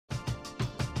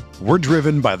We're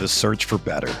driven by the search for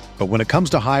better. But when it comes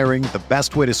to hiring, the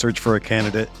best way to search for a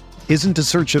candidate isn't to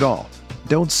search at all.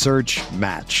 Don't search,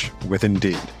 match with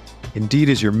Indeed. Indeed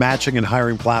is your matching and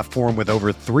hiring platform with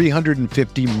over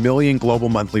 350 million global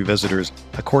monthly visitors,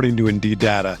 according to Indeed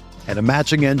data, and a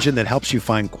matching engine that helps you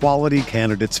find quality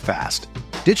candidates fast.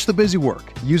 Ditch the busy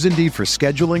work. Use Indeed for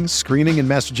scheduling, screening, and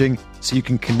messaging so you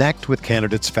can connect with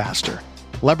candidates faster.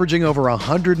 Leveraging over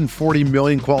 140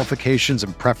 million qualifications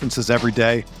and preferences every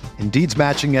day, Indeed's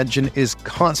matching engine is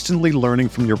constantly learning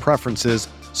from your preferences,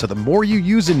 so the more you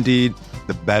use Indeed,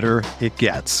 the better it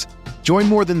gets. Join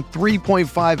more than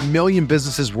 3.5 million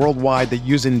businesses worldwide that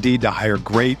use Indeed to hire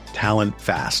great talent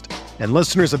fast. And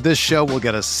listeners of this show will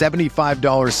get a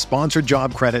 $75 sponsored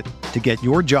job credit to get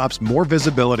your jobs more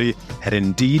visibility at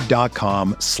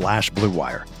Indeed.com/Blue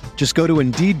Wire. Just go to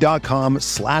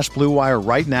Indeed.com/Blue Wire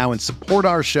right now and support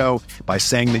our show by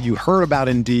saying that you heard about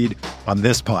Indeed on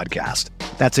this podcast.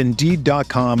 That's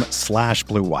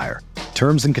Indeed.com/Blue Wire.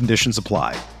 Terms and conditions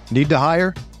apply. Need to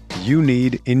hire? You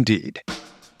need Indeed.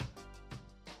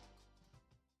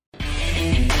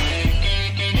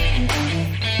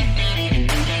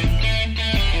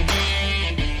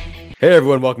 Hey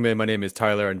everyone, welcome in. My name is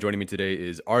Tyler, and joining me today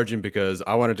is Arjun because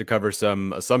I wanted to cover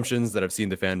some assumptions that I've seen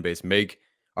the fan base make.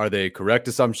 Are they correct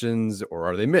assumptions or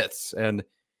are they myths? And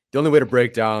the only way to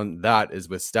break down that is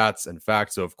with stats and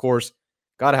facts. So of course,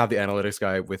 got to have the analytics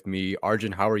guy with me.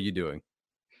 Arjun, how are you doing?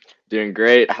 Doing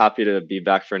great. Happy to be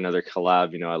back for another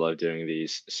collab. You know, I love doing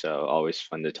these, so always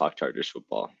fun to talk Chargers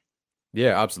football.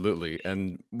 Yeah, absolutely.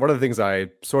 And one of the things I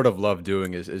sort of love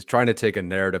doing is trying to take a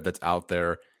narrative that's out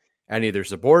there and either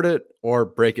support it or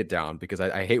break it down, because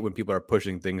I hate when people are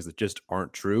pushing things that just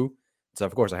aren't true. So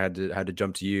of course I had to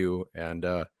jump to you and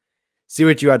see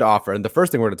what you had to offer. And the first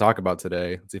thing we're going to talk about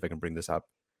today, let's see if I can bring this up,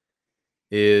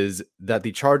 is that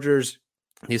the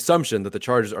assumption that the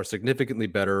Chargers are significantly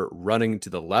better running to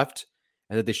the left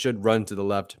and that they should run to the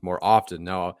left more often.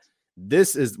 Now,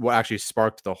 this is what actually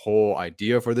sparked the whole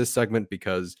idea for this segment,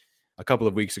 because a couple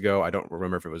of weeks ago, I don't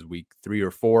remember if it was week 3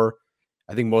 or 4,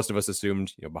 I think most of us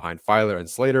assumed, behind Filer and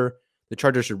Slater, the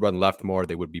Chargers should run left more.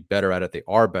 They would be better at it. They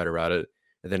are better at it.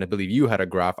 And then I believe you had a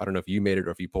graph, I don't know if you made it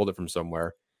or if you pulled it from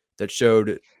somewhere, that showed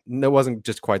it wasn't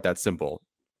just quite that simple.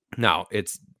 Now,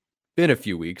 it's been a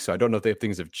few weeks, so I don't know if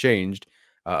things have changed.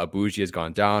 Abuji has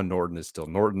gone down. Norton is still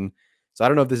Norton. So I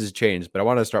don't know if this has changed, but I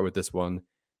want to start with this one.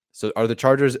 So are the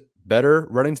Chargers better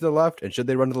running to the left, and should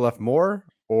they run to the left more,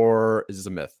 or is this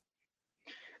a myth?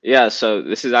 Yeah, so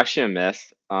this is actually a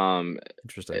myth.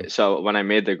 Interesting. So when I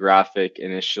made the graphic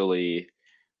initially,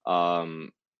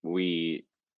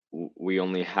 we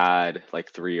only had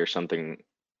like 3 or something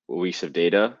weeks of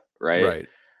data, right?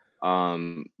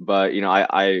 But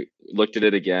I looked at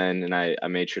it again, and I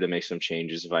made sure to make some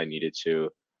changes if I needed to,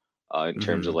 in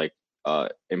terms of like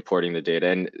importing the data,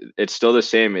 and it's still the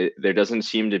same. There doesn't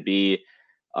seem to be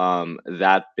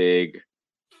that big.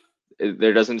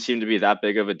 There doesn't seem to be that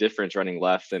big of a difference running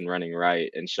left and running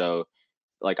right, and so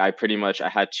like I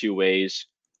had 2 ways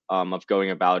of going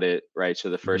about it, right? So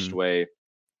the first way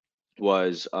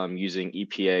was using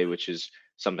EPA, which is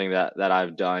something that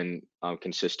I've done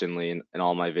consistently in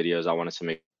all my videos. I wanted to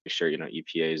make sure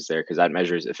EPA is there because that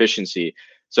measures efficiency.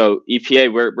 So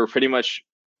EPA, we're pretty much,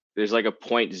 there's like a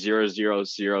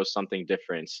 0.000 something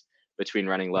difference between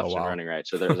running left and running right.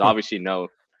 So there's obviously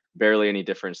barely any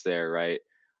difference there, right?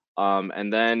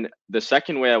 And then the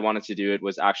second way I wanted to do it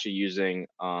was actually using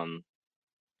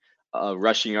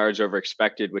rushing yards over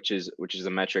expected, which is a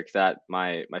metric that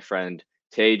my friend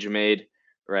Tage made,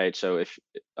 right? So if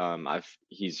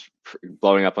he's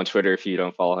blowing up on Twitter if you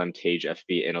don't follow him, Tage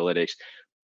FB Analytics.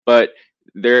 But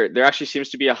there actually seems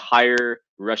to be a higher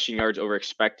rushing yards over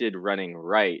expected running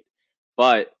right.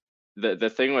 But the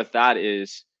thing with that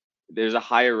is there's a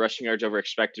higher rushing yards over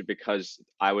expected because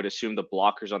I would assume the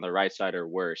blockers on the right side are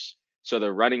worse. So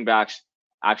the running backs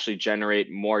actually generate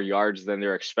more yards than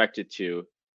they're expected to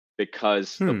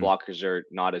because the blockers are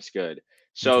not as good.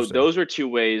 So those were 2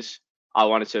 ways I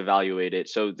wanted to evaluate it.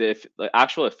 So the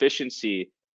actual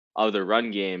efficiency of the run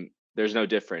game, there's no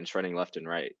difference running left and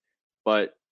right.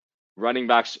 But running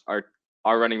backs are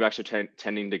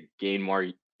tending to gain more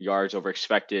yards over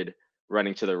expected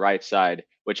running to the right side,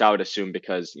 which I would assume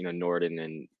because Norton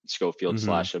and Schofield /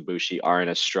 Abushi aren't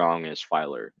as strong as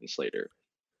Filer and Slater.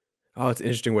 Oh, it's an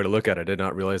interesting way to look at it. I did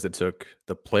not realize it took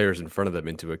the players in front of them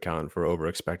into account for over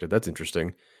expected. That's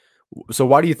interesting. So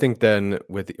why do you think then,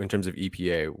 in terms of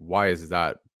EPA, why is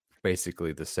that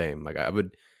basically the same? Like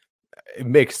it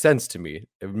makes sense to me.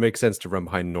 It would make sense to run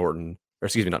behind Norton, or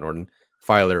excuse me, not Norton,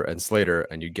 Filer and Slater,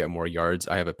 and you get more yards.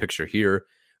 I have a picture here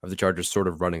of the Chargers sort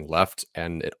of running left,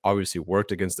 and it obviously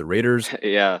worked against the Raiders.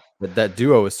 Yeah. But that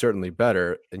duo is certainly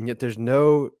better, and yet there's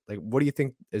no like. What do you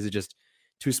think? Is it just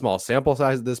too small sample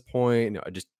size at this point?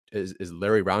 Just is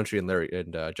Larry Roundtree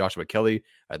and Joshua Kelly,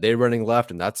 are they running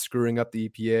left, and that's screwing up the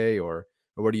EPA, or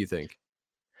what do you think?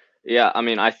 Yeah, I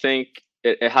mean, I think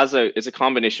it's a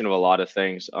combination of a lot of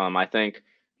things. I think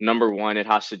number one, it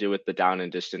has to do with the down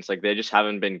and distance. Like they just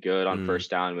haven't been good on Mm, first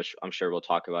down, which I'm sure we'll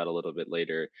talk about a little bit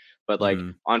later. But like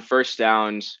mhm. on first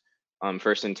downs,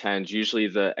 first and tens, usually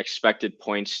the expected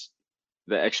points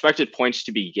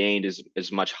to be gained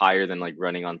is much higher than like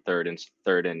running on third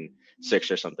and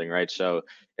six or something, right? So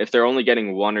if they're only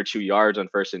getting 1 or 2 yards on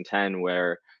first and 10,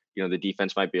 where the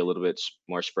defense might be a little bit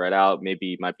more spread out,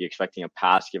 maybe might be expecting a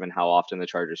pass given how often the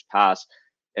Chargers pass,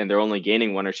 and they're only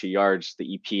gaining 1 or 2 yards,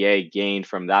 the EPA gained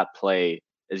from that play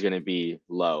is going to be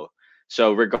low.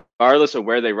 So regardless of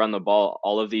where they run the ball,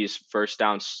 all of these first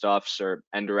down stuffs or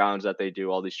end arounds that they do,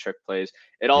 all these trick plays,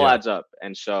 it all Yeah. adds up.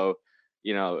 And so,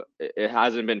 it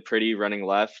hasn't been pretty running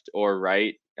left or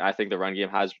right. I think the run game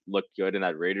has looked good in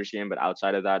that Raiders game, but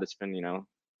outside of that, it's been,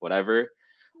 whatever.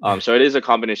 So it is a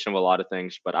combination of a lot of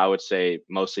things, but I would say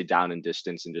mostly down in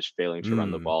distance and just failing to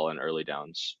run the Mm, ball in early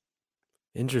downs.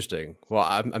 interesting. Well,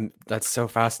 I'm that's so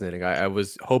fascinating. I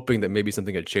was hoping that maybe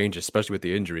something had changed, especially with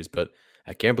the injuries, but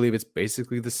I can't believe it's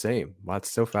basically the same. Wow,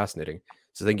 that's so fascinating.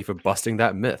 So thank you for busting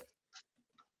that myth.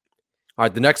 All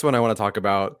right, the next one I want to talk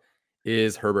about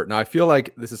is Herbert. Now, I feel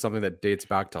like this is something that dates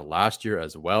back to last year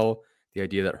as well. The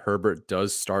idea that Herbert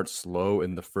does start slow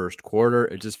in the first quarter.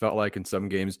 It just felt like in some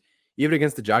games, even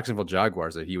against the Jacksonville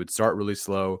Jaguars, that he would start really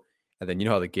slow. And then you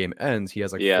know how the game ends. He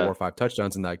has like four Yeah. or five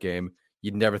touchdowns in that game.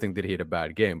 You'd never think that he had a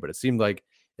bad game. But it seemed like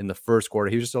in the first quarter,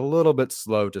 he was just a little bit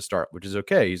slow to start, which is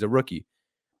okay. He's a rookie.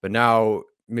 But now,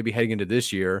 maybe heading into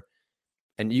this year,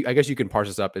 and I guess you can parse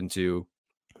this up into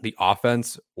the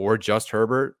offense or just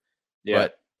Herbert. Yeah.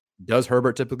 But does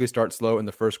Herbert typically start slow in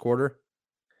the first quarter?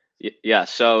 Yeah.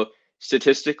 So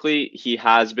statistically, he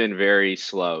has been very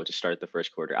slow to start the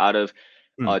first quarter. Out of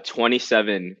Hmm.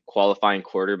 27 qualifying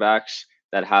quarterbacks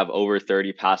that have over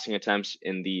 30 passing attempts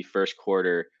in the first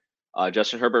quarter,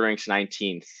 Justin Herbert ranks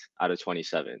 19th out of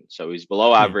 27. So he's below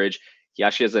Hmm. average. He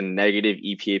actually has a negative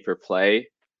EPA per play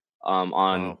on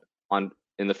Wow.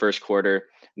 in the first quarter.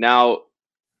 Now,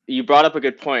 you brought up a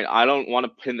good point. I don't want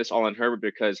to pin this all on Herbert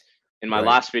because in my Right.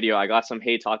 last video, I got some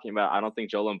hate talking about I don't think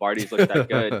Joe Lombardi's looked that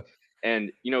good.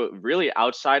 And really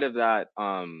outside of that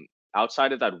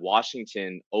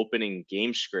Washington opening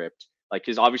game script, like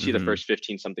because obviously the Hmm. first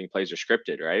 15 something plays are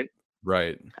scripted, right?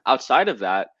 Right. Outside of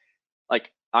that,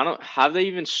 like I don't have they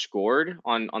even scored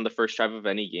on the first drive of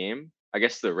any game? I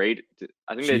guess I think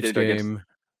they Chiefs did against game.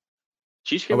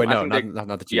 Chiefs Oh game. wait, I no, think not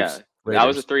the yeah, Chiefs. that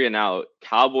was a Raiders. 3-and-out.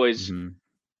 Cowboys, Hmm.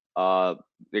 uh,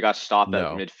 they got stopped at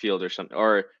No, midfield or something,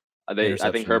 or I think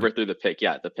interception. Herbert threw the pick.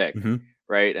 Yeah, the pick, Hmm.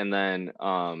 right? And then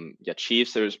yeah,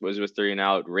 Chiefs was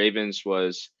 3-and-out. Ravens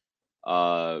was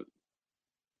uh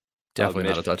Definitely mid.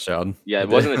 not a touchdown. Yeah, it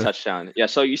wasn't a touchdown. Yeah,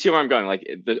 so you see where I'm going. Like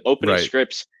the opening Right.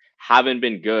 scripts haven't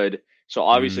been good. So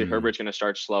obviously Mm. Herbert's going to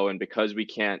start slow, and because we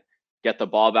can't get the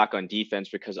ball back on defense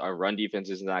because our run defense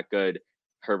isn't that good,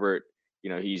 Herbert,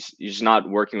 he's not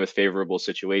working with favorable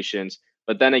situations.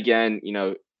 But then again,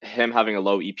 him having a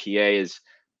low EPA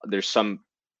there's some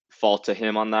fault to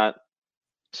him on that.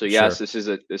 So yes, Sure.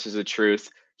 this is a truth.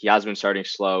 He has been starting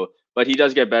slow, but he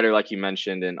does get better, like you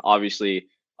mentioned, and obviously,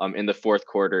 in the fourth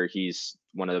quarter, he's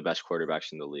one of the best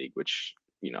quarterbacks in the league, which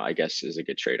I guess is a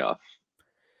good trade off.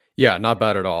 Yeah, not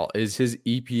bad at all. Is his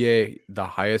EPA the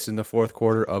highest in the fourth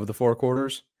quarter of the four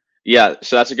quarters? Yeah,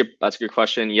 so that's a good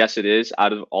question. Yes, it is.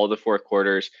 Out of all the fourth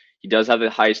quarters, he does have the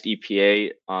highest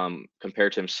EPA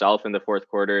compared to himself in the fourth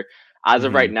quarter. As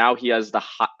of right Hmm. now, he has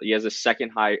the second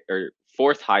high or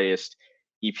fourth highest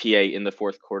EPA in the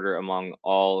fourth quarter among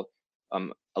all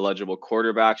eligible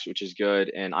quarterbacks, which is good.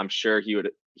 And I'm sure he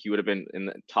would have been in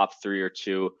the top 3 or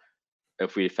 2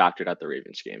 if we factored out the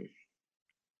Ravens game.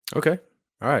 Okay.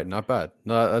 All right. Not bad.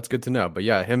 No, that's good to know. But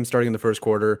yeah, him starting in the first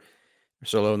quarter,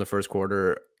 solo in the first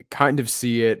quarter, kind of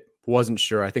see it. Wasn't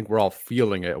sure. I think we're all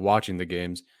feeling it watching the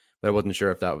games, but I wasn't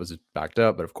sure if that was backed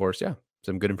up. But of course, yeah,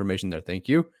 some good information there. Thank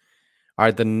you. All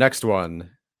right. The next one,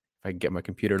 if I can get my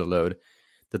computer to load,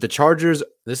 that the Chargers,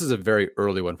 this is a very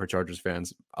early one for Chargers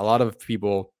fans. A lot of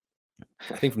people,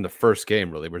 I think from the first game,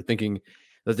 really, were thinking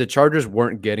that the Chargers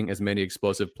weren't getting as many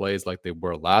explosive plays like they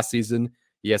were last season.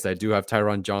 Yes, I do have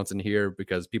Tyron Johnson here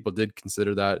because people did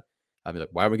consider that. I mean, like,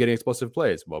 why are we getting explosive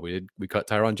plays? Well, we cut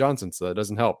Tyron Johnson, so that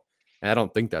doesn't help. And I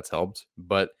don't think that's helped.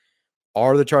 But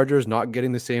are the Chargers not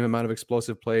getting the same amount of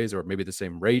explosive plays or maybe the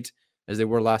same rate as they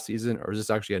were last season, or is this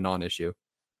actually a non-issue?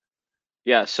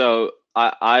 Yeah, so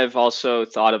I've also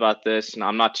thought about this, and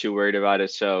I'm not too worried about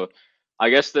it. So I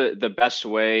guess the best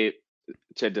way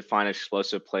to define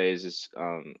explosive plays is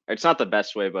it's not the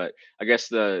best way, but I guess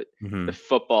the Hmm.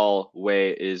 football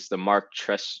way is the Mark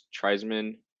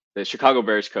Treisman, the Chicago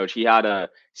Bears coach. He had a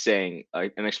saying,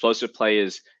 an explosive play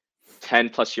is 10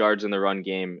 plus yards in the run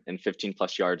game and 15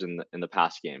 plus yards in the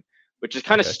pass game, which is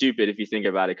kind of Okay. stupid if you think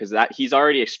about it, because that he's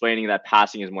already explaining that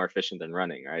passing is more efficient than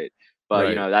running, right?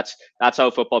 But Right. that's how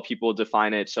football people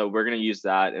define it. So we're gonna use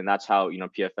that, and that's how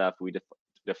PFF we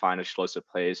define explosive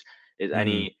plays is Hmm.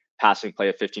 any passing play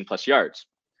of 15 plus yards.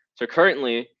 So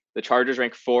currently the Chargers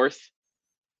rank fourth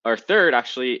or third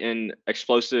actually in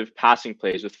explosive passing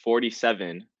plays with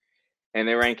 47, and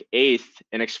they rank eighth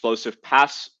in explosive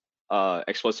pass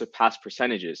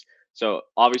percentages. So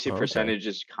obviously Oh, okay. percentage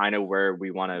is kind of where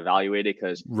we want to evaluate it,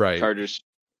 because Right. Chargers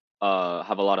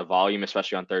have a lot of volume,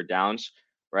 especially on third downs,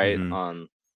 right? Hmm.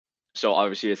 So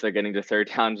obviously if they're getting to third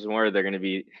downs more, they're going to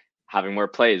be having more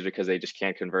plays because they just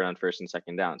can't convert on first and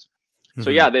second downs. So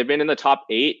Hmm. yeah, they've been in the top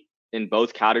 8 in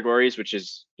both categories, which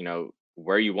is,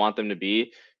 where you want them to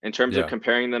be. In terms of Yeah.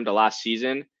 comparing them to last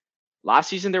season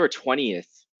they were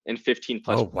 20th in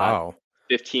Oh, wow.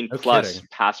 15 No plus kidding.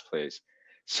 pass plays.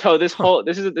 So Huh.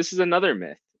 this is another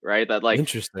myth, right? That like, oh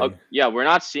Interesting. yeah, we're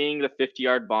not seeing the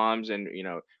 50-yard bombs, and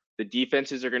the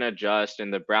defenses are going to adjust,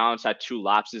 and the Browns had 2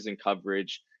 lapses in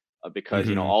coverage because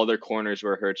Hmm. all their corners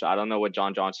were hurt. So I don't know what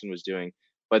John Johnson was doing,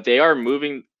 but they are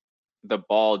moving the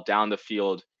ball down the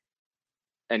field,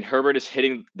 and Herbert is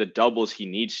hitting the doubles he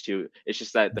needs to. It's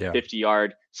just that the Yeah.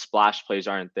 50-yard splash plays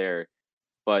aren't there,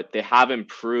 but they have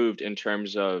improved in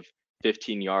terms of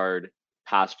 15-yard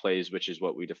pass plays, which is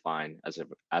what we define as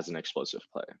an explosive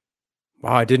play.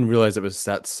 Wow, I didn't realize it was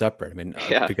that separate. I mean,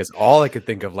 Yeah, because all I could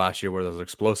think of last year were those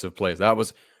explosive plays. That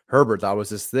was Herbert. That was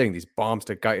his thing. These bombs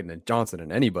to Guyton and Johnson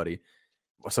and anybody.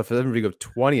 So for them to go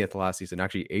 20th last season,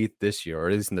 actually eighth this year, or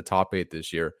at least in the top 8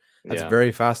 this year, that's yeah.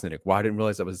 very fascinating. Wow, I didn't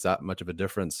realize that was that much of a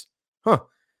difference. Huh.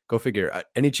 Go figure.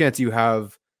 Any chance you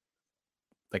have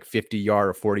like 50-yard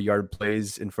or 40-yard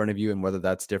plays in front of you, and whether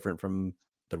that's different from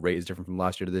the rate is different from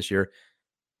last year to this year?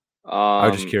 I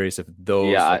was just Um, curious if yeah,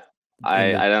 those like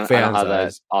in the I don't fans' have that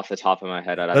eyes. off the top of my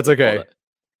head. I'd have That's to pull okay.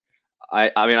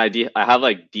 that. I have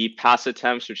like deep pass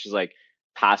attempts, which is like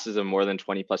passes of more than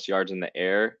 20 plus yards in the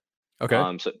air. Okay.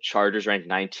 So Chargers ranked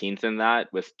 19th in that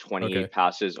with Okay. 28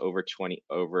 passes over 20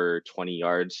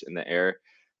 yards in the air.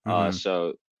 Hmm.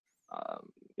 So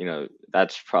um,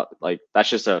 that's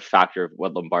just a factor of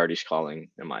what Lombardi's calling,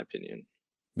 in my opinion.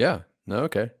 Yeah. No,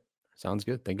 okay. Sounds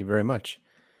good. Thank you very much.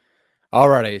 All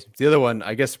righty. The other one,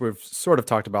 I guess we've sort of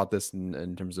talked about this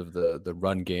in terms of the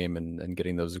run game and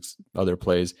getting those other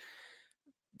plays.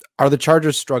 Are the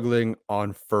Chargers struggling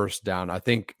on first down? I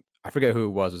think I forget who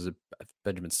it was. Was it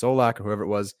Benjamin Solak or whoever it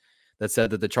was that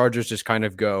said that the Chargers just kind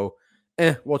of go,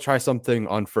 we'll try something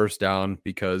on first down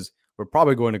because we're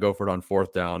probably going to go for it on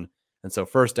fourth down. And so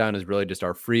first down is really just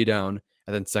our free down,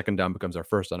 and then second down becomes our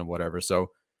first down and whatever. So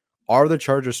are the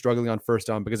Chargers struggling on first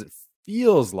down? Because it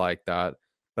feels like that,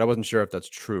 but I wasn't sure if that's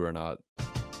true or not.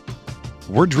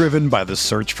 We're driven by the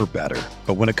search for better.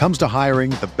 But when it comes to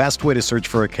hiring, the best way to search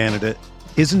for a candidate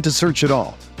isn't to search at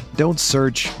all. Don't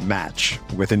search, match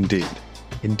with Indeed.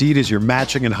 Indeed is your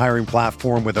matching and hiring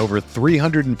platform with over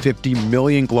 350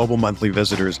 million global monthly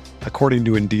visitors, according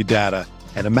to Indeed data,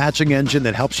 and a matching engine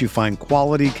that helps you find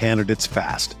quality candidates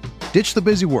fast. Ditch the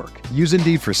busy work. Use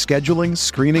Indeed for scheduling,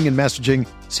 screening, and messaging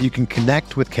so you can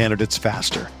connect with candidates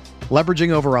faster. Leveraging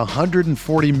over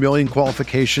 140 million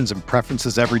qualifications and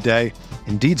preferences every day,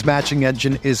 Indeed's matching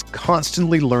engine is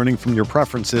constantly learning from your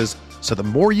preferences, so the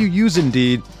more you use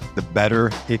Indeed, the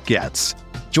better it gets.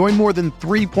 Join more than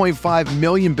 3.5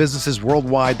 million businesses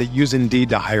worldwide that use Indeed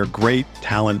to hire great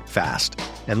talent fast.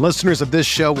 And listeners of this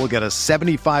show will get a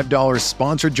 $75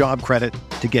 sponsored job credit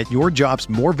to get your jobs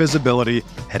more visibility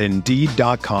at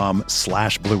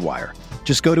Indeed.com/Blue Wire.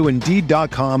 Just go to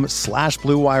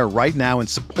Indeed.com/Blue Wire right now and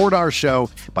support our show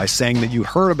by saying that you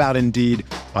heard about Indeed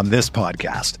on this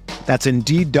podcast. That's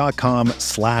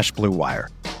Indeed.com/Blue Wire.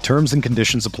 Terms and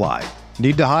conditions apply.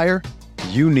 Need to hire?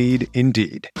 You need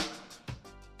Indeed.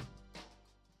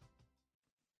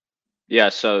 Yeah,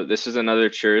 so this is another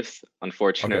truth. Okay.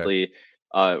 Unfortunately,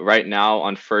 right now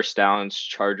on first downs,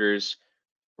 Chargers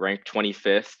ranked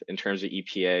 25th in terms of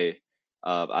EPA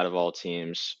out of all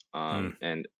teams, Mm.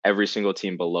 and every single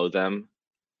team below them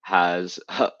has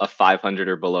a 500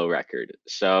 or below record.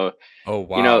 So, Oh,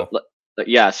 you know, wow.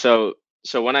 yeah. So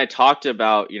when I talked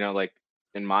about, like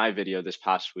in my video this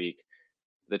past week,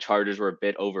 the Chargers were a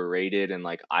bit overrated, and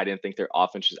like I didn't think their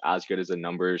offense was as good as the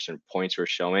numbers and points were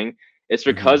showing. it's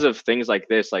because of things like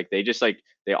this. Like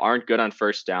they aren't good on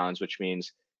first downs, which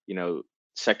means,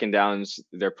 second downs,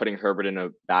 they're putting Herbert in a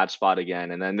bad spot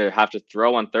again. And then they have to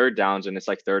throw on third downs, and it's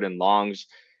like third and longs.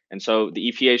 And so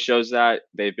the EPA shows that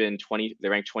they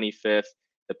ranked 25th.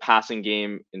 The passing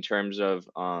game in terms of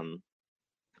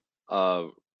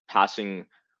passing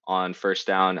on first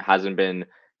down hasn't been,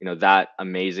 that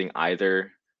amazing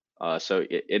either. So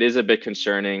it is a bit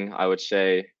concerning, I would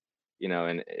say,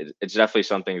 and it's definitely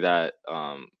something that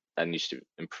that needs to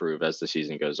improve as the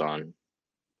season goes on.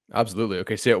 Absolutely.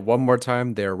 Okay, say it one more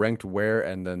time. They're ranked where,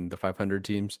 and then the 500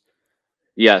 teams?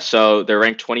 Yeah, so they're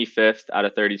ranked 25th out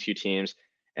of 32 teams,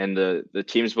 and the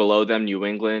teams below them: New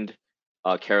England,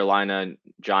 Carolina,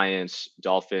 Giants,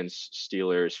 Dolphins,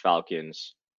 Steelers,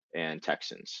 Falcons, and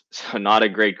Texans. So not a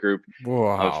great group of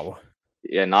Wow.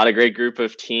 not a great group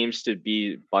of teams to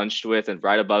be bunched with, and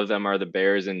right above them are the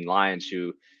Bears and Lions,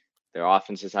 who their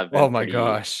offenses have Oh been my pretty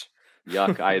gosh.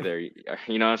 yuck either.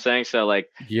 You know what I'm saying? So like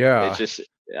it's Yeah. just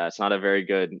it's not a very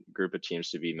good group of teams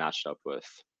to be matched up with.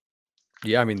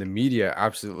 Yeah, I mean, the media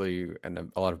absolutely, and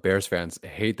a lot of Bears fans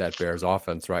hate that Bears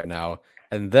offense right now.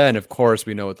 And then, of course,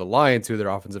 we know with the Lions who their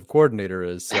offensive coordinator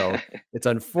is. So it's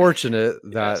unfortunate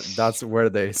that Yes. that's where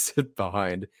they sit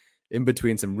behind, in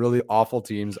between some really awful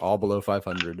teams, all below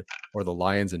 500, or the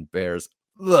Lions and Bears.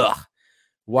 Ugh.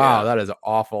 Wow, Yeah. that is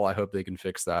awful. I hope they can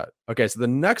fix that. Okay, so the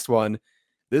next one,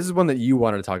 this is one that you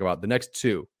wanted to talk about, the next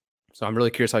two. So I'm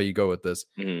really curious how you go with this.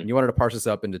 Mhm. And you wanted to parse this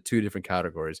up into two different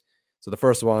categories. So the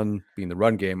first one being the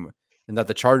run game, and that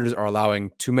the Chargers are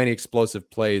allowing too many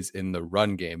explosive plays in the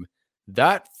run game.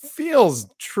 That feels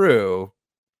true,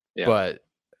 Yeah. but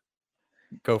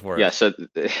go for it. Yeah, so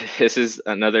this is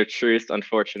another truth,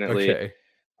 unfortunately. Okay.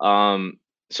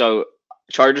 So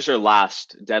Chargers are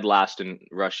dead last in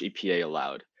rush EPA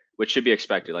allowed, which should be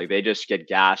expected. Like they just get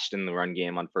gashed in the run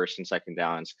game on first and second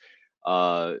downs.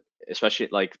 Especially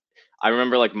like I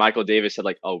remember like Michael Davis said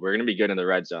like, "Oh, we're gonna be good in the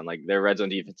red zone." Like their red zone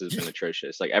defense has been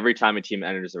atrocious. Like every time a team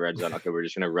enters the red zone, okay, we're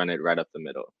just gonna run it right up the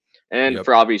middle. And Yep.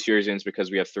 for obvious reasons, because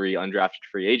we have 3 undrafted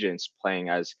free agents playing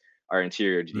as our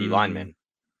interior D linemen.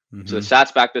 So the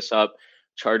stats back this up.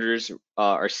 Chargers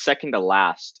are second to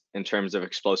last in terms of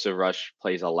explosive rush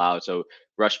plays allowed. So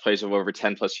rush plays of over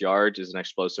 10 plus yards is an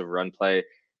explosive run play.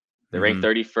 They're ranked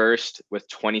 31st with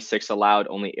 26 allowed.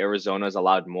 Only Arizona's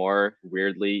allowed more,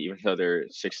 weirdly, even though they're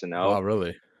 6-0. Wow,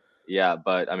 really? Yeah,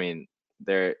 but I mean,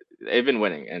 they've been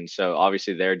winning, and so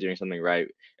obviously they're doing something right.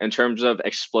 In terms of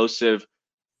explosive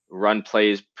run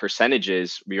plays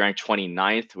percentages, we ranked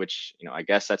 29th, which I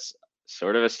guess that's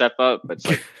sort of a step up, but it's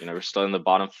like we're still in the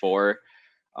bottom 4.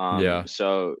 Yeah.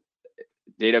 So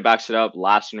data backs it up.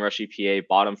 Last in rush EPA,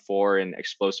 bottom 4 in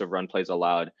explosive run plays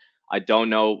allowed. I don't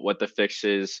know what the fix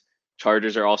is.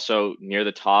 Chargers are also near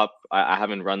the top. I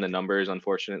haven't run the numbers,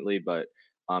 unfortunately, but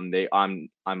I'm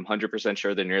 100%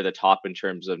 sure they're near the top in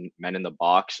terms of men in the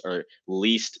box, or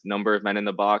least number of men in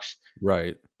the box.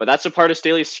 Right. But that's a part of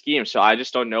Staley's scheme. So I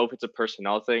just don't know if it's a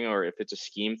personnel thing or if it's a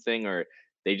scheme thing, or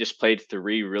they just played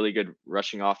 3 really good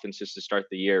rushing offenses to start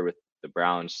the year with the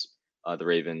Browns, the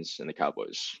Ravens, and the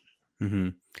Cowboys.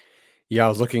 Yeah, I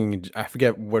was looking, I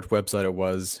forget what website it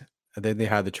was. And then they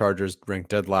had the Chargers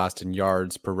ranked dead last in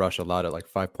yards per rush allowed at like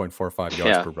 5.45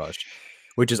 yards per rush,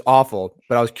 which is awful.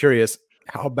 But I was curious,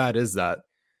 how bad is that?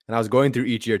 And I was going through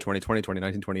each year, 2020,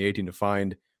 2019, 2018, to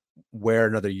find where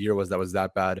another year was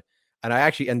that bad. And I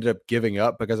actually ended up giving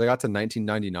up because I got to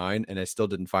 1999 and I still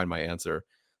didn't find my answer.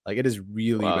 Like it is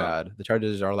really bad. The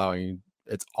Chargers are allowing,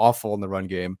 it's awful in the run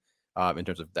game in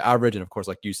terms of the average. And of course,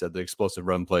 like you said, the explosive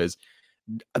run plays.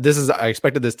 I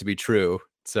expected this to be true,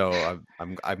 so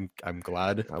I'm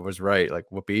glad I was right. Like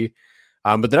whoopee.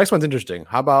 But the next one's interesting.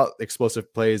 How about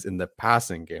explosive plays in the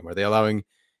passing game? Are they allowing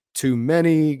too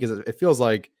many? Because it feels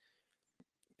like,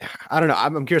 I don't know.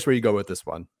 I'm curious where you go with this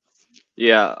one.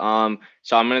 Yeah.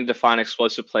 So I'm going to define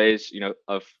explosive plays,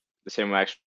 of the same way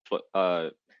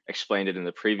I explained it in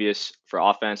the previous for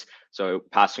offense. So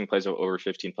passing plays of over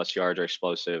 15 plus yards are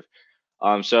explosive.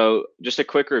 So just a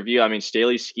quick review. I mean,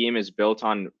 Staley's scheme is built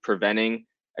on preventing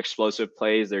explosive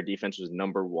plays. Their defense was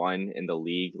number 1 in the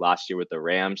league last year with the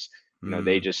Rams.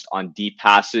 They just, on deep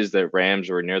passes, the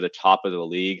Rams were near the top of the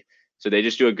league. So they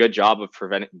just do a good job of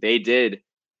preventing. They did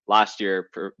last year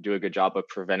do a good job of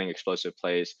preventing explosive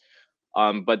plays.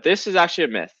 But this is actually a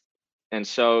myth. And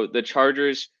so the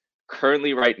Chargers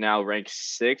currently right now rank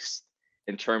 6th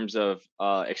in terms of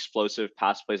explosive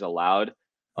pass plays allowed.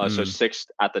 So 6th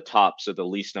at the top, so the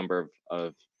least number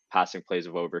of passing plays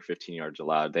of over 15 yards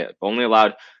allowed. They only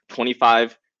allowed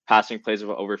 25 passing plays of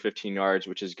over 15 yards,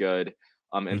 which is good.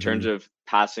 In terms of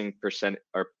passing percent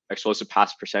or explosive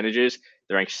pass percentages,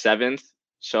 they're ranked 7th.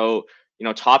 So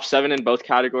top 7 in both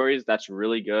categories, that's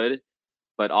really good.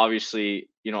 But obviously,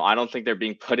 I don't think they're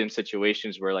being put in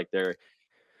situations where like they're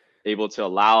able to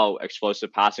allow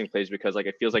explosive passing plays, because like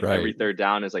it feels like every Right. third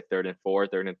down is like 3rd and 4,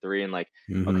 3rd and 3, and like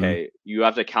Mhm. okay, you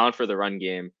have to account for the run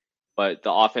game, but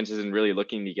the offense isn't really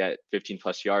looking to get 15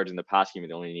 plus yards in the pass game.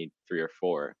 They only need 3 or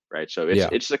 4, right? So Yeah.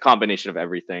 it's a combination of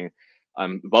everything.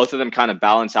 Both of them kind of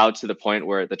balance out to the point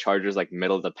where the Chargers like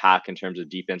middle of the pack in terms of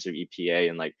defensive EPA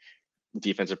and like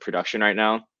defensive production right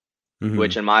now, Mhm.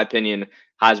 which in my opinion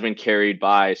has been carried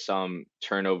by some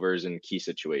turnovers in key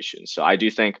situations. So I do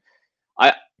think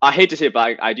I hate to say it,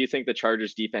 but I do think the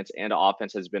Chargers defense and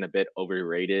offense has been a bit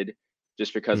overrated,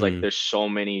 just because like Mm. there's so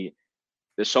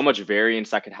much variance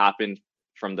that could happen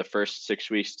from the first 6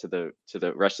 weeks to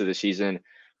the rest of the season.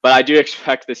 But I do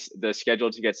expect the schedule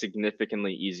to get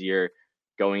significantly easier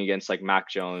going against like Mac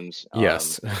Jones.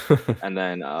 Yes. And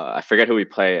then I forget who we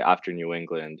play after New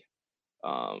England.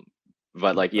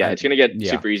 But like, yeah, I it's gonna get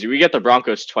yeah. super easy. We get the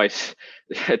Broncos twice,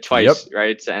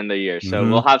 right, to end the year. So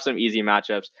Mhm. we'll have some easy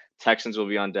matchups. Texans will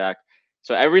be on deck.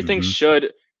 So everything Mhm.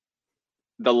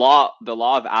 the law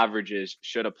of averages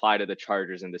should apply to the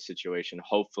Chargers in this situation,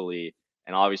 hopefully.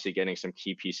 And obviously getting some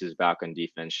key pieces back on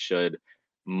defense should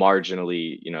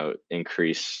marginally,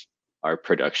 increase our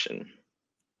production.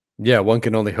 Yeah, one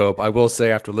can only hope. I will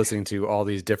say, after listening to all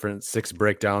these different 6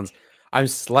 breakdowns, I'm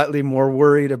slightly more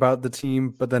worried about the team.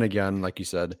 But then again, like you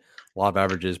said, law of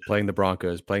averages, playing the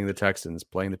Broncos, playing the Texans,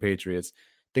 playing the Patriots,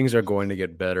 things are going to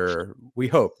get better. We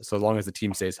hope, so long as the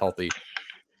team stays healthy.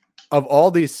 Of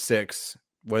all these 6,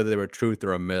 whether they were truth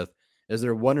or a myth, is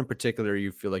there one in particular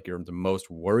you feel like you're the most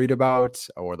worried about,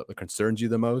 or that concerns you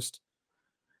the most?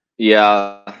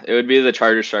 Yeah, it would be the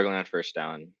Chargers struggling on first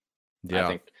down. I Yeah.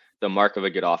 think the mark of a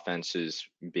good offense is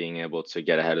being able to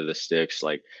get ahead of the sticks.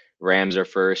 Like Rams are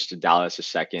first, Dallas is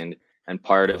second, and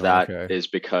part of that Okay. is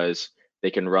because they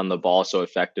can run the ball so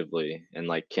effectively. And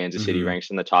like Kansas City Mhm. ranks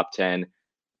in the top 10,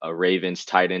 Ravens,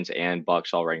 Titans, and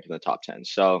Bucks all rank in the top 10.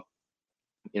 So,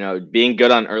 being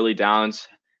good on early downs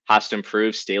has to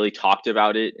improve. Staley talked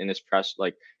about it in his press,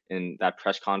 like in that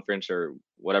press conference or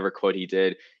whatever quote he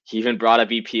did. He even brought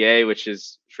up EPA, which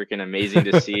is freaking amazing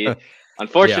to see. Yeah.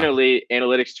 Unfortunately,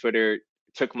 analytics Twitter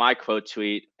took my quote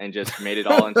tweet and just made it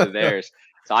all into theirs.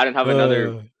 So I didn't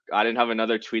have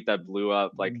another tweet that blew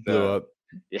up like Blew up.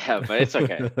 yeah, but it's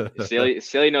okay.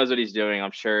 Staley knows what he's doing,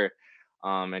 I'm sure.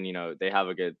 And they have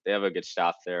a good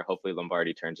staff there. Hopefully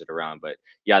Lombardi turns it around. But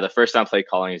yeah, the first down play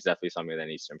calling is definitely something that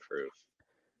needs to improve.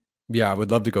 Yeah, I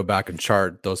would love to go back and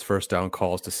chart those first down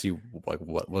calls to see like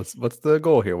what's the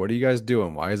goal here? What are you guys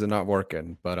doing? Why is it not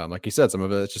working? But like you said, some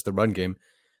of it's just the run game.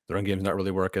 The run game's not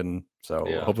really working. So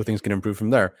Yeah. hopefully things can improve from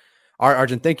there. All right,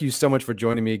 Arjun, thank you so much for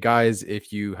joining me. Guys,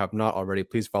 if you have not already,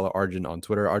 please follow Arjun on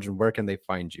Twitter. Arjun, where can they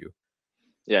find you?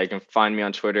 Yeah, you can find me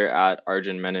on Twitter at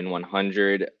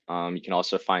ArjunMenon100. You can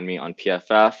also find me on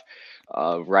PFF,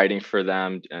 writing for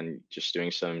them and just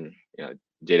doing some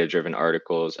data-driven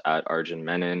articles at Arjun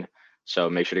Menon. So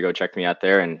make sure to go check me out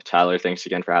there. And Tyler, thanks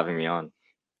again for having me on.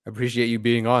 I appreciate you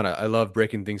being on. I love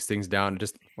breaking things down.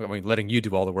 Just letting you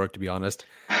do all the work, to be honest,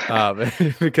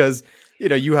 because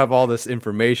you have all this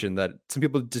information that some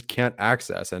people just can't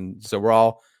access, and so we're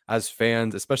all, as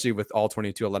fans, especially with all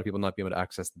 22, a lot of people not being able to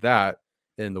access that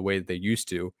in the way that they used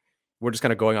to. We're just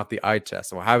kind of going off the eye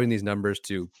test, and we're having these numbers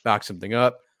to back something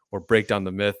up or break down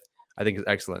the myth. I think is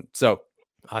excellent. So,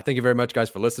 thank you very much, guys,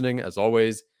 for listening. As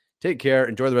always, take care,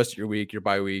 enjoy the rest of your week, your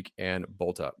bye week, and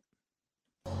bolt up.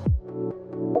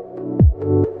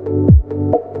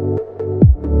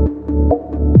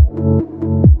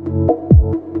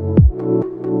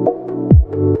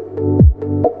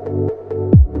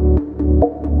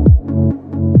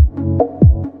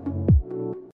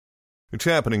 It's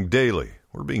happening daily.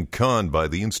 We're being conned by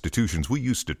the institutions we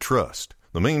used to trust.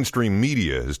 The mainstream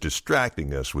media is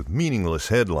distracting us with meaningless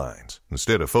headlines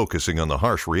instead of focusing on the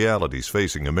harsh realities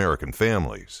facing American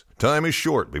families. Time is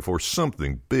short before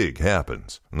something big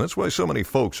happens, and that's why so many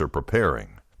folks are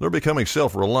preparing. They're becoming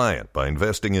self-reliant by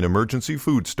investing in emergency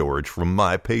food storage from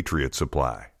My Patriot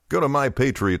Supply. Go to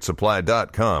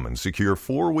MyPatriotSupply.com and secure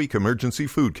 4-week emergency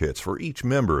food kits for each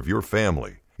member of your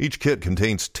family. Each kit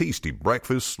contains tasty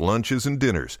breakfasts, lunches, and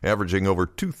dinners, averaging over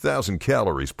 2,000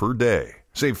 calories per day.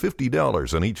 Save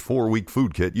 $50 on each 4-week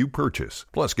food kit you purchase.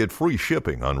 Plus, get free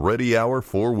shipping on Ready Hour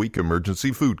 4-week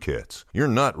emergency food kits. You're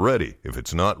not ready if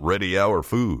it's not Ready Hour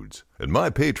foods. At My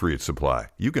Patriot Supply,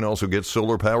 you can also get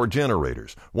solar power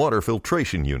generators, water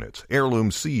filtration units,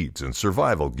 heirloom seeds, and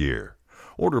survival gear.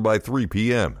 Order by 3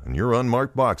 p.m. and your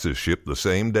unmarked boxes ship the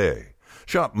same day.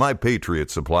 Shop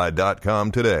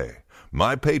MyPatriotSupply.com today.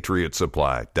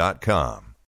 MyPatriotSupply.com.